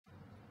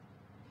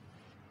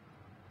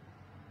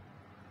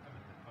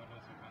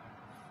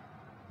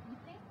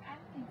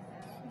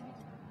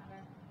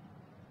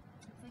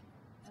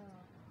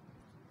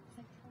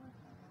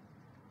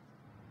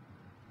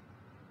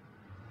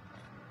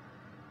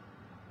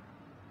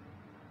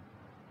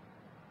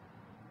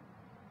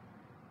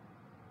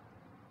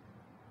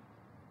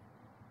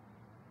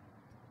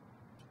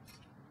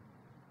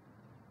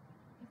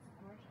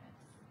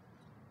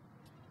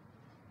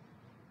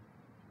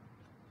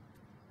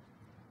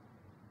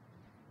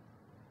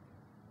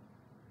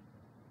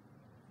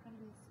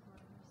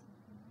squirrel or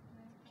something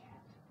like that.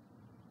 Cat.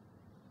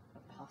 A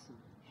possum.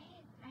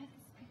 Hey, I have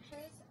these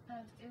pictures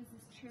of, it was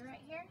this tree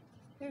right here.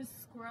 There's a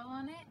squirrel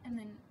on it, and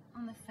then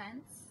on the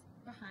fence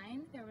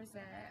behind there was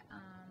a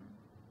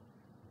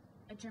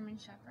German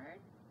Shepherd.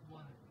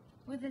 What?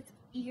 With its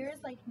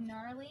ears like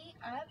gnarly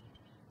up,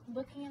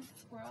 looking at the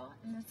squirrel,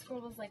 and the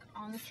squirrel was like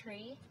on the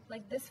tree,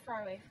 like this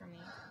far away from me.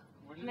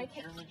 Where did the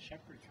German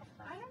Shepherd come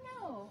from? I don't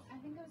know. I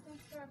think it was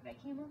next door, but I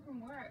came home from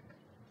work,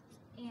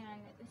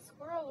 and the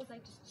squirrel was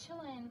like just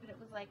chilling, but it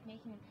was like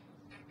making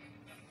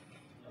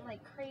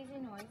like crazy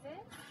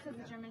noises because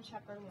the German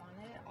Shepherd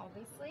wanted it,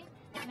 obviously.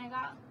 And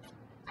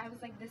I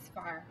was like this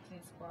far from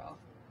the squirrel.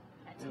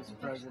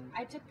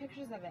 I took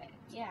pictures of it,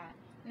 yeah.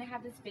 And I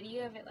have this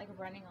video of it like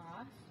running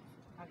off.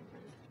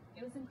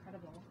 It was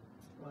incredible.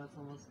 Well, it's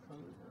almost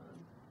totally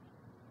gone.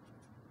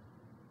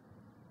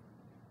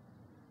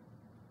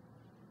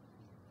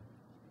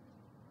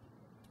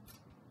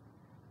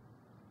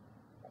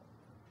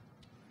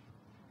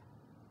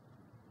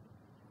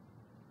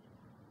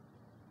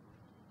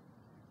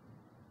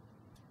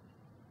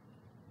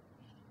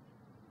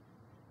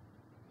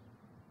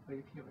 Oh,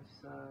 your camera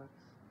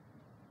sucks.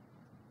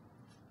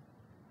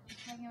 You're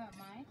talking about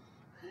mine?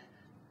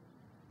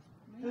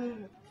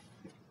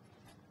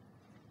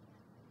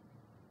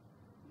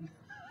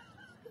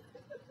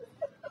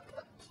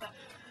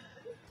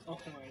 Oh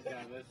my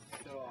god, that's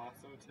so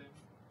awesome, Tim.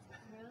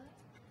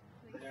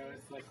 Really? No,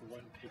 it's like 1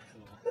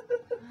 pixel.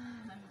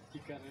 You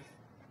gotta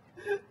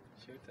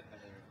show it to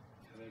Heather.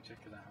 Heather,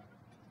 check it out.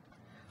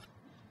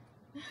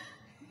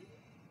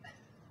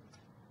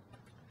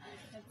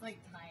 It's like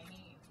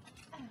tiny.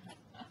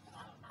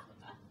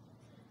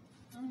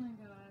 Oh my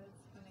god,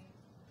 it's funny.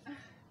 Yeah,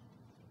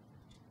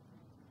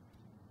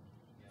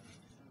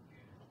 that's so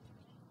good.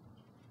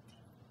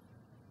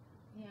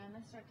 Yeah, I'm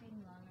gonna start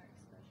taking longer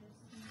exposures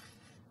soon.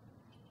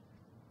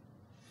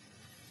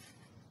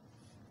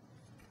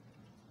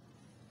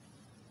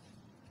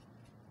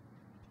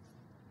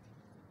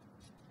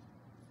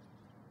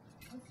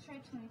 Let's try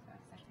 25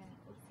 seconds.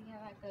 Let's see how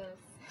that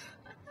goes.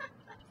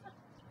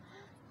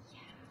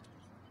 Yeah.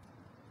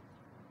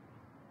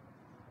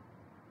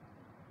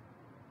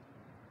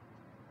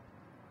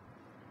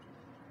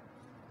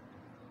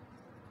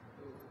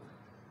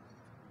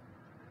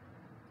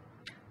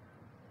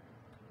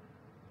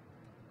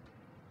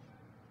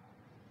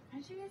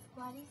 Aren't you guys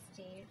glad you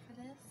stayed for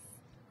this?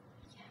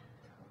 Yeah.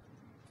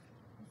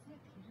 Isn't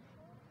it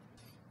beautiful?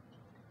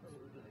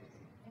 Totally.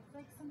 It's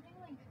like something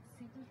like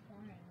super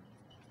foreign.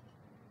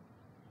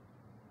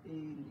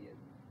 Aliens.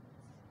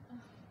 I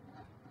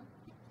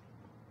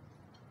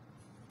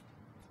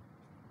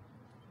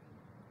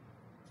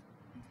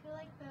feel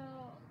like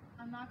though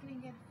I'm not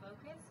gonna get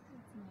focused because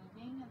it's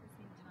moving at the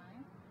same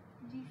time.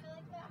 Do you feel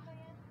like that,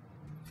 Haoyan?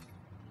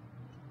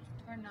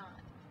 Or not?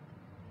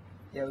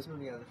 Yeah, it was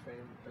moving out of the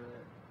frame, but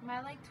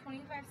My like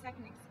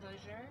 25-second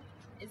exposure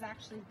is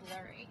actually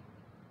blurry.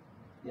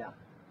 yeah.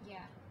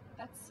 Yeah,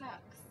 that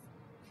sucks.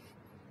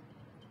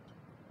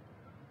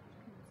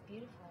 It's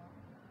beautiful,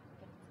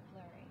 but it's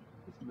blurry.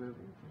 It's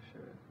moving for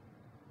sure.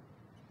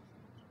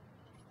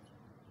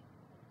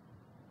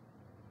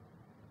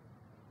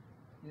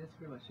 Yeah, that's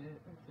pretty much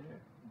it right there.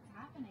 It's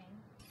happening.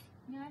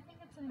 You know, I think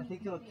it's gonna I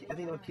think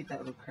it'll keep that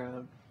little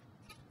crown,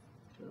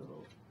 the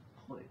little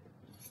point at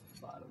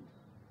the bottom.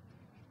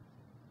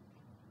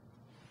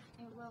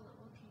 It will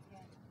keep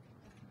it.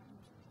 Definitely.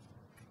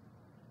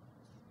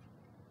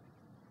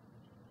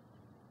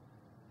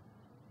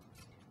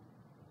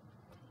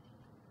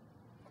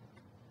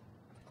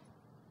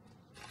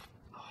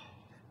 Oh,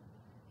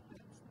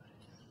 that's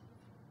nice.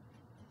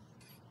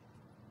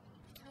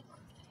 How close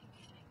are you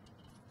getting?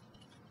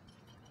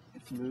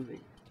 It's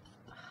moving.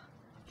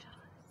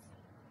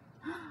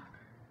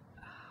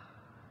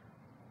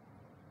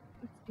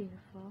 It's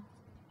beautiful.